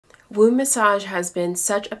Womb massage has been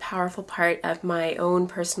such a powerful part of my own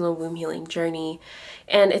personal womb healing journey,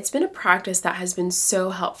 and it's been a practice that has been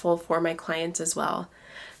so helpful for my clients as well.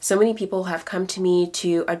 So many people have come to me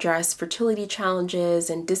to address fertility challenges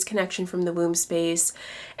and disconnection from the womb space,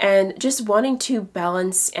 and just wanting to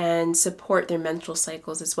balance and support their menstrual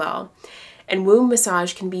cycles as well. And womb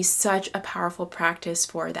massage can be such a powerful practice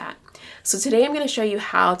for that. So today I'm going to show you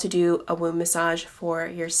how to do a womb massage for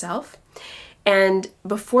yourself. And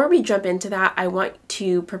before we jump into that, I want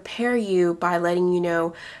to prepare you by letting you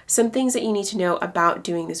know some things that you need to know about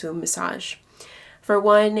doing this womb massage. For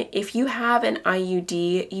one, if you have an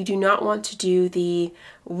IUD, you do not want to do the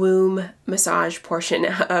womb massage portion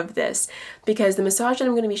of this, because the massage that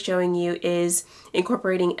I'm going to be showing you is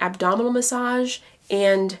incorporating abdominal massage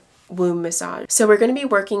and womb massage. So we're going to be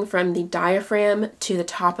working from the diaphragm to the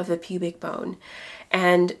top of the pubic bone.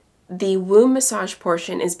 And the womb massage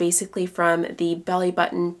portion is basically from the belly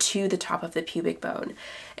button to the top of the pubic bone.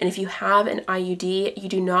 And if you have an IUD, you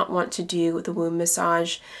do not want to do the womb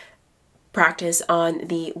massage practice on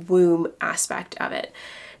the womb aspect of it.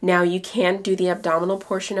 Now, you can do the abdominal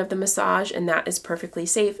portion of the massage, and that is perfectly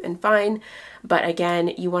safe and fine. But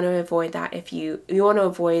again, you want to avoid that if you want to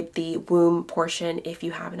avoid the womb portion if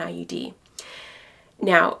you have an IUD.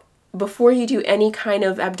 Now, before you do any kind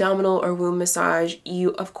of abdominal or womb massage,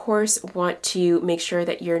 you of course want to make sure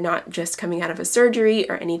that you're not just coming out of a surgery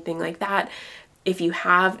or anything like that. If you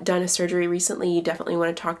have done a surgery recently, you definitely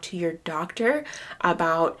want to talk to your doctor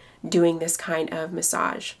about doing this kind of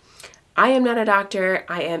massage. I am not a doctor.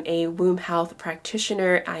 I am a womb health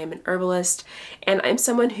practitioner. I am an herbalist, and I'm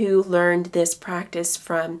someone who learned this practice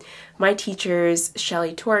from my teachers,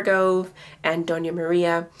 Shelley Torgove and Doña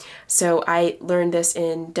Maria. So I learned this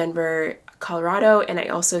in Denver, Colorado, and I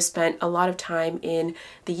also spent a lot of time in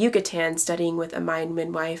the Yucatan studying with a Mayan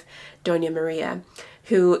midwife, Doña Maria,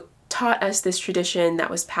 who taught us this tradition that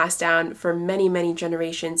was passed down for many, many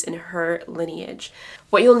generations in her lineage.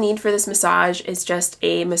 What you'll need for this massage is just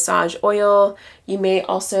a massage oil. You may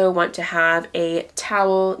also want to have a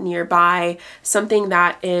towel nearby, something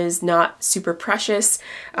that is not super precious.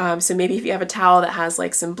 So maybe if you have a towel that has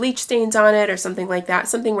like some bleach stains on it or something like that,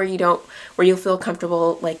 something where you'll feel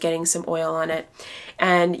comfortable like getting some oil on it.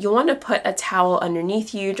 And you'll want to put a towel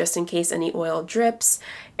underneath you just in case any oil drips.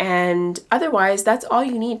 And otherwise, that's all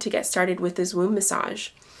you need to get started with this womb massage.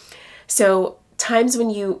 So times when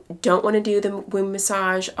you don't want to do the womb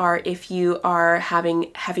massage are if you are having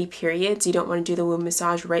heavy periods. You don't want to do the womb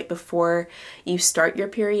massage right before you start your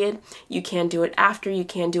period. You can do it after, you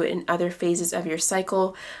can do it in other phases of your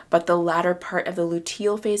cycle, but the latter part of the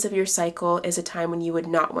luteal phase of your cycle is a time when you would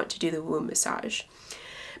not want to do the womb massage,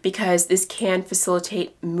 because this can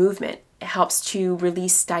facilitate movement. It helps to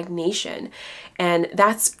release stagnation, and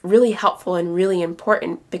that's really helpful and really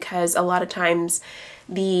important, because a lot of times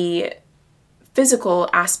the physical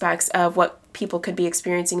aspects of what people could be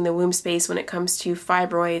experiencing in the womb space when it comes to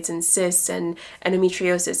fibroids and cysts and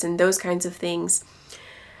endometriosis and those kinds of things,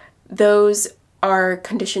 those are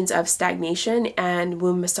conditions of stagnation, and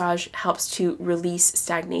womb massage helps to release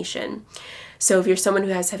stagnation. So if you're someone who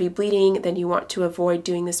has heavy bleeding, then you want to avoid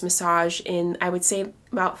doing this massage in, I would say,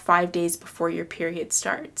 about 5 days before your period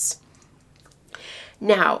starts.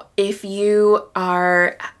 Now, if you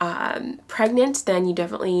are pregnant, then you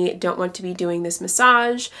definitely don't want to be doing this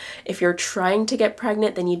massage. If you're trying to get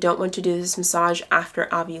pregnant, then you don't want to do this massage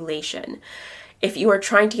after ovulation. If you are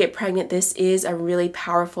trying to get pregnant, this is a really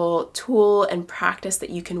powerful tool and practice that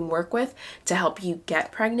you can work with to help you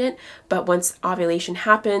get pregnant. But once ovulation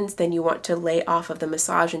happens, then you want to lay off of the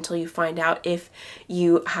massage until you find out if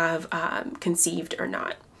you have conceived or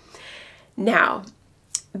not. Now,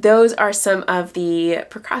 those are some of the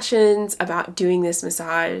precautions about doing this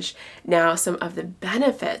massage. Now, some of the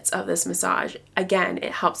benefits of this massage. Again,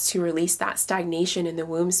 it helps to release that stagnation in the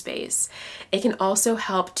womb space. It can also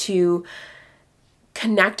help to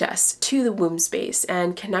connect us to the womb space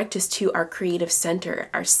and connect us to our creative center,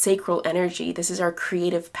 our sacral energy. This is our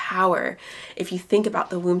creative power. If you think about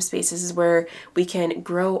the womb space, this is where we can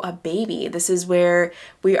grow a baby. This is where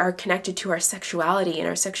we are connected to our sexuality, and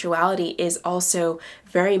our sexuality is also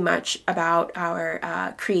very much about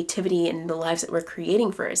our creativity and the lives that we're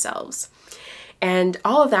creating for ourselves. And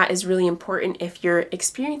all of that is really important if you're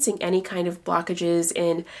experiencing any kind of blockages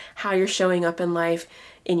in how you're showing up in life.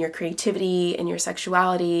 in your creativity, in your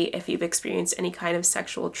sexuality, if you've experienced any kind of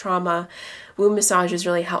sexual trauma. Womb massage is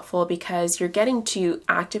really helpful because you're getting to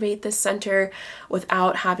activate this center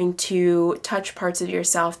without having to touch parts of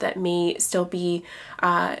yourself that may still be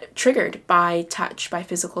triggered by touch, by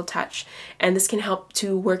physical touch. And this can help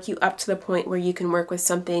to work you up to the point where you can work with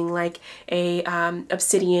something like a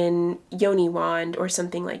obsidian yoni wand or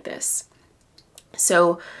something like this.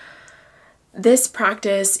 So this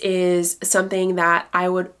practice is something that I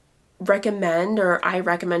would recommend, or I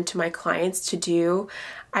recommend to my clients to do,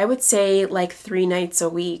 I would say like 3 nights a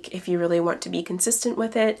week if you really want to be consistent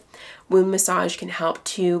with it. Womb massage can help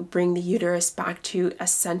to bring the uterus back to a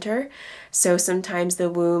center. So sometimes the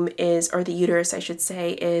womb is, or the uterus I should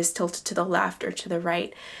say, is tilted to the left or to the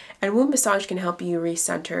right. And womb massage can help you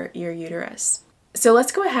recenter your uterus. So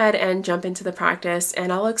let's go ahead and jump into the practice,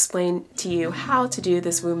 and I'll explain to you how to do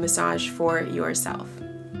this womb massage for yourself.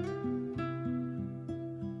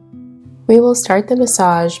 We will start the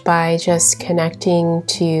massage by just connecting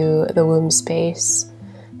to the womb space.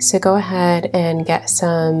 So go ahead and get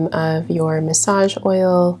some of your massage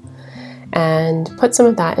oil and put some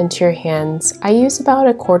of that into your hands. I use about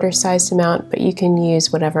a quarter-sized amount, but you can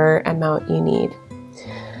use whatever amount you need.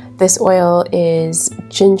 This oil is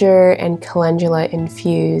ginger and calendula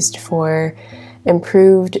infused for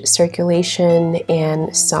improved circulation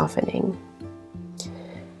and softening.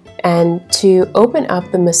 And to open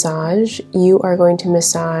up the massage, you are going to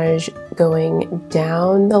massage going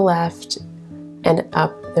down the left and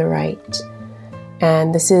up the right.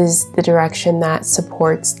 And this is the direction that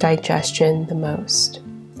supports digestion the most.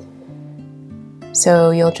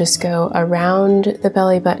 So you'll just go around the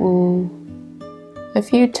belly button a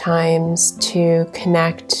few times to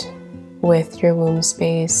connect with your womb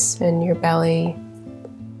space and your belly.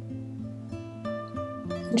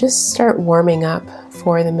 Just start warming up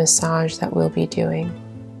for the massage that we'll be doing.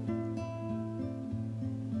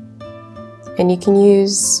 And you can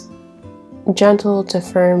use gentle to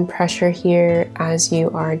firm pressure here as you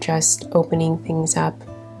are just opening things up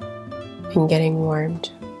and getting warmed.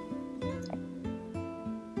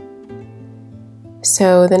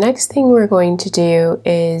 So the next thing we're going to do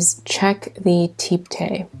is check the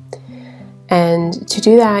type. And to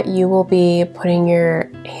do that, you will be putting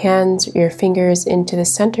your hands, your fingers into the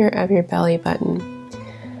center of your belly button.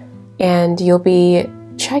 And you'll be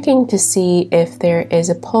checking to see if there is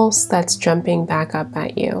a pulse that's jumping back up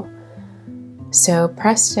at you. So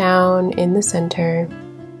press down in the center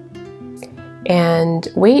and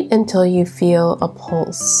wait until you feel a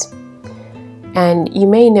pulse. And you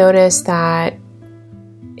may notice that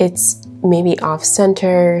it's maybe off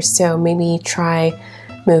center, so maybe try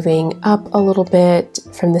moving up a little bit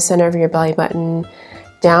from the center of your belly button,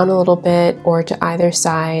 down a little bit, or to either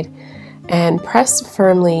side, and press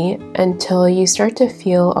firmly until you start to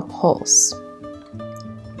feel a pulse.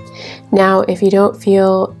 Now, if you don't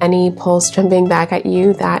feel any pulse jumping back at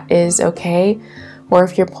you, that is okay, or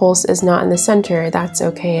if your pulse is not in the center, that's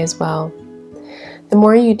okay as well. The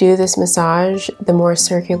more you do this massage, the more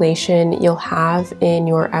circulation you'll have in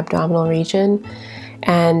your abdominal region,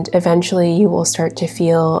 and eventually you will start to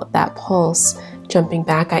feel that pulse jumping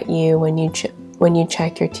back at you when you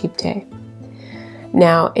check your type.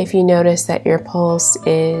 Now, if you notice that your pulse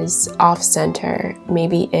is off center,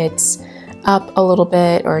 maybe it's up a little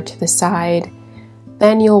bit or to the side,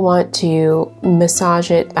 then you'll want to massage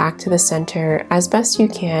it back to the center as best you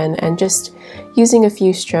can, and just using a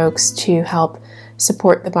few strokes to help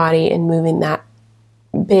support the body in moving that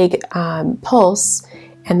big pulse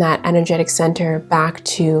and that energetic center back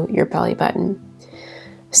to your belly button.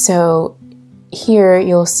 So here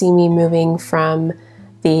you'll see me moving from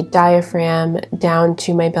the diaphragm down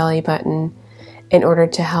to my belly button in order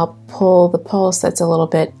to help pull the pulse that's a little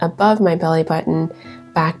bit above my belly button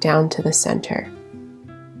back down to the center.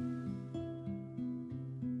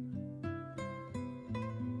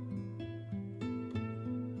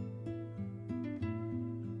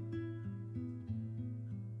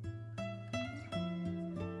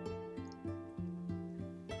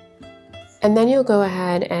 And then you'll go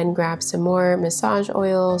ahead and grab some more massage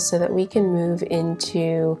oil so that we can move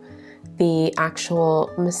into the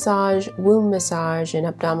actual massage, womb massage and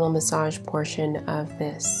abdominal massage portion of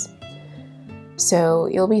this. So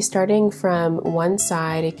you'll be starting from one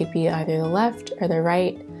side, it could be either the left or the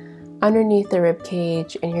right, underneath the rib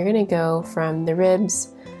cage, and you're going to go from the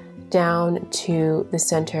ribs down to the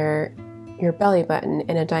center, your belly button,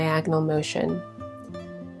 in a diagonal motion.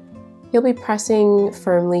 You'll be pressing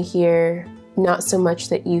firmly here, not so much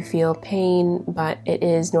that you feel pain, but it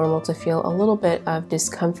is normal to feel a little bit of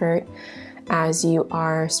discomfort as you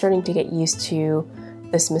are starting to get used to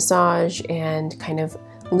this massage and kind of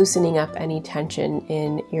loosening up any tension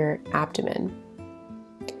in your abdomen.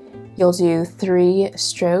 You'll do 3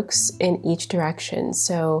 strokes in each direction.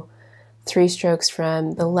 So 3 strokes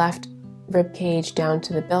from the left rib cage down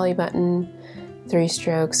to the belly button, 3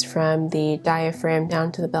 strokes from the diaphragm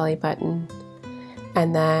down to the belly button,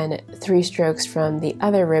 and then 3 strokes from the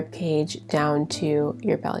other rib cage down to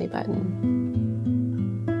your belly button.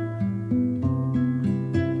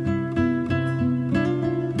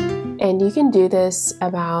 And you can do this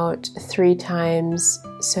about 3 times.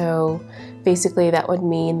 So basically that would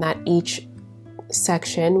mean that each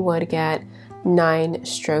section would get 9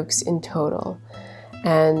 strokes in total.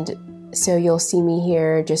 And so you'll see me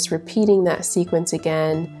here just repeating that sequence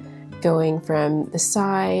again, going from the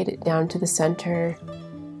side down to the center,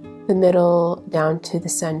 the middle down to the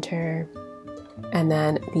center, and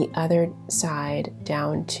then the other side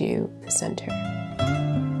down to the center.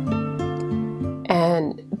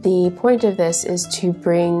 And the point of this is to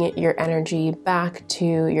bring your energy back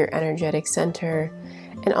to your energetic center,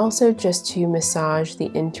 and also just to massage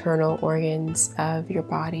the internal organs of your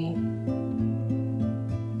body.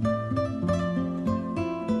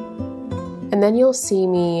 And then you'll see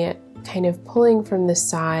me kind of pulling from the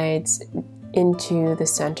sides into the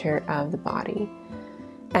center of the body.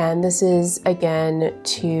 And this is again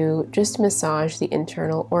to just massage the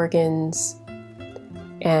internal organs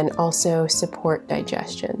and also support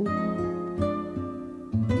digestion.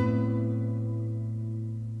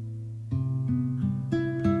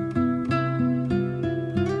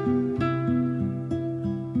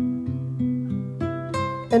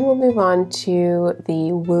 Then we'll move on to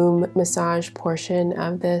the womb massage portion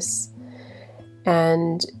of this.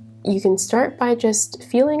 And you can start by just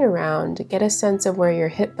feeling around, get a sense of where your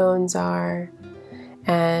hip bones are,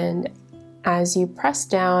 and as you press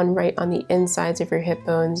down right on the insides of your hip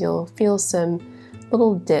bones, you'll feel some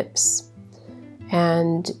little dips.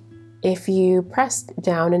 And if you press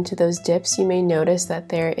down into those dips, you may notice that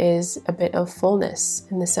there is a bit of fullness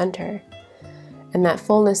in the center. And that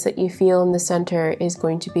fullness that you feel in the center is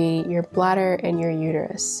going to be your bladder and your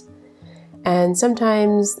uterus. And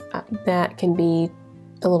sometimes that can be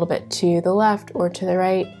a little bit to the left or to the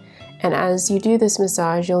right. And as you do this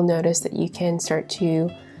massage, you'll notice that you can start to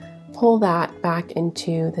pull that back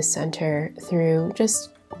into the center through just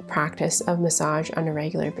practice of massage on a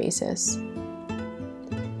regular basis.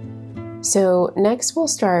 So next we'll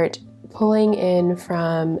start pulling in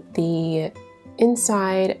from the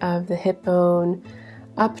inside of the hip bone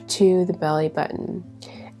up to the belly button.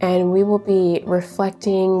 And we will be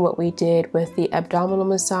reflecting what we did with the abdominal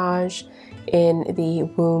massage in the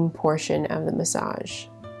womb portion of the massage.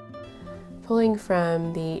 Pulling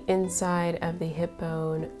from the inside of the hip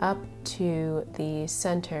bone up to the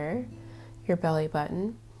center, your belly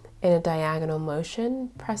button, in a diagonal motion,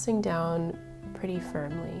 pressing down pretty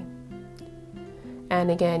firmly. And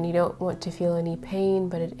again, you don't want to feel any pain,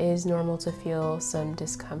 but it is normal to feel some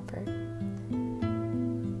discomfort.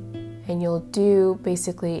 And you'll do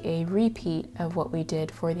basically a repeat of what we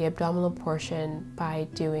did for the abdominal portion by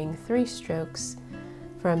doing 3 strokes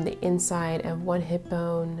from the inside of one hip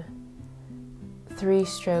bone, 3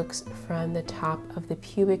 strokes from the top of the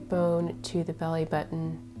pubic bone to the belly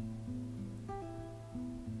button.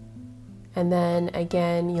 And then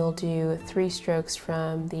again, you'll do 3 strokes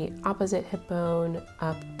from the opposite hip bone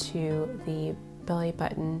up to the belly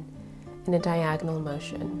button in a diagonal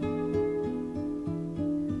motion.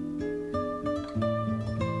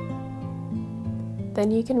 Then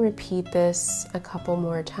you can repeat this a couple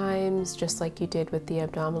more times, just like you did with the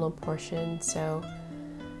abdominal portion. So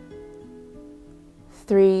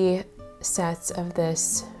 3 sets of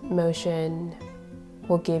this motion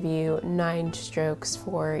will give you 9 strokes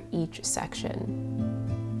for each section.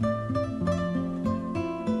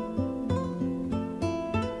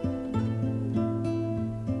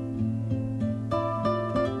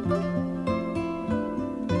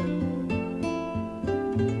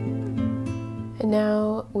 And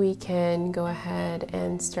now we can go ahead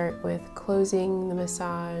and start with closing the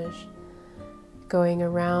massage, going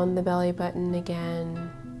around the belly button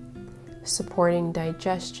again, supporting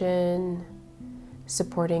digestion,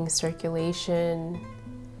 supporting circulation,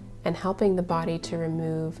 and helping the body to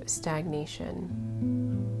remove stagnation.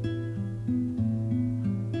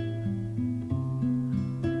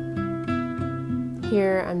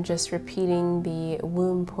 Here I'm just repeating the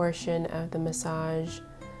womb portion of the massage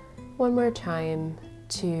one more time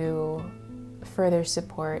to further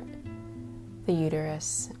support the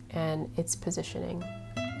uterus and its positioning.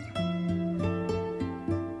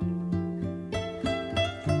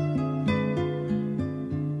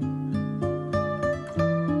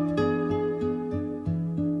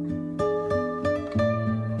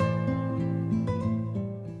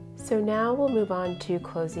 So now we'll move on to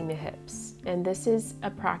closing the hips. And this is a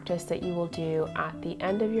practice that you will do at the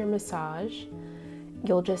end of your massage.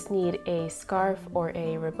 You'll just need a scarf or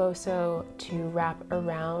a rebozo to wrap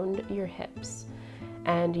around your hips.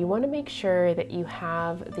 And you want to make sure that you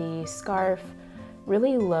have the scarf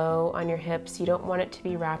really low on your hips. You don't want it to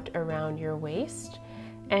be wrapped around your waist.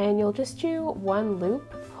 And you'll just do one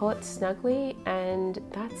loop, pull it snugly, and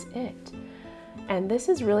that's it. And this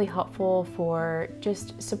is really helpful for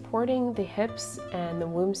just supporting the hips and the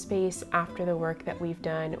womb space after the work that we've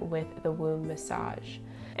done with the womb massage.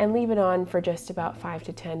 And leave it on for just about 5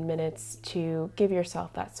 to 10 minutes to give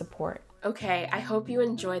yourself that support. Okay, I hope you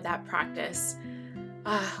enjoyed that practice.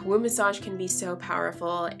 Womb massage can be so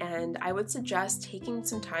powerful, and I would suggest taking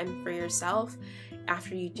some time for yourself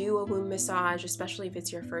after you do a womb massage, especially if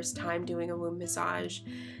it's your first time doing a womb massage.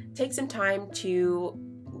 Take some time to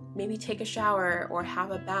maybe take a shower or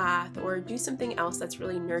have a bath or do something else that's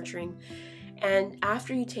really nurturing. And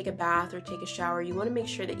after you take a bath or take a shower, you want to make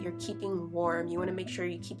sure that you're keeping warm. You want to make sure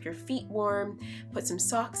you keep your feet warm, put some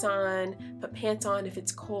socks on, put pants on if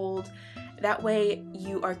it's cold. That way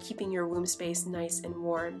you are keeping your womb space nice and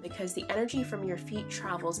warm, because the energy from your feet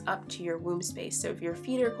travels up to your womb space. So if your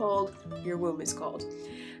feet are cold, your womb is cold.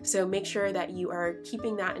 So make sure that you are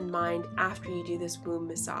keeping that in mind after you do this womb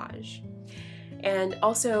massage. And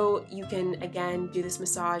also you can, again, do this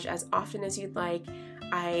massage as often as you'd like.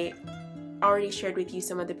 I already shared with you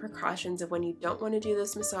some of the precautions of when you don't want to do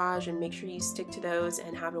this massage, and make sure you stick to those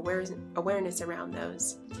and have awareness around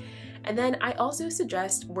those. And then I also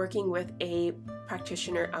suggest working with a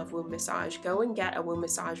practitioner of womb massage. Go and get a womb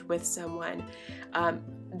massage with someone.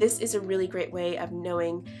 This is a really great way of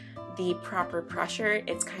knowing the proper pressure.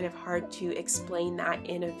 It's kind of hard to explain that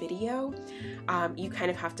in a video. You kind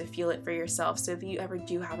of have to feel it for yourself. So if you ever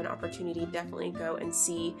do have an opportunity, definitely go and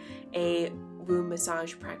see a womb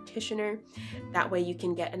massage practitioner. That way you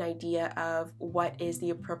can get an idea of what is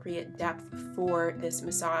the appropriate depth for this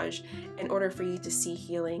massage in order for you to see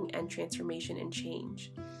healing and transformation and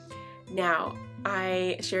change. Now,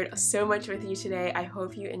 I shared so much with you today. I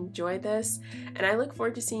hope you enjoyed this, and I look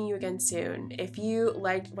forward to seeing you again soon. If you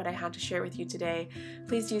liked what I had to share with you today,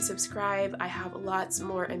 please do subscribe. I have lots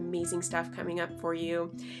more amazing stuff coming up for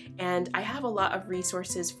you, and I have a lot of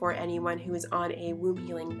resources for anyone who is on a womb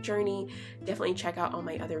healing journey. Definitely check out all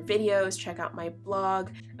my other videos, check out my blog.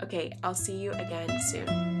 Okay, I'll see you again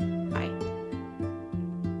soon.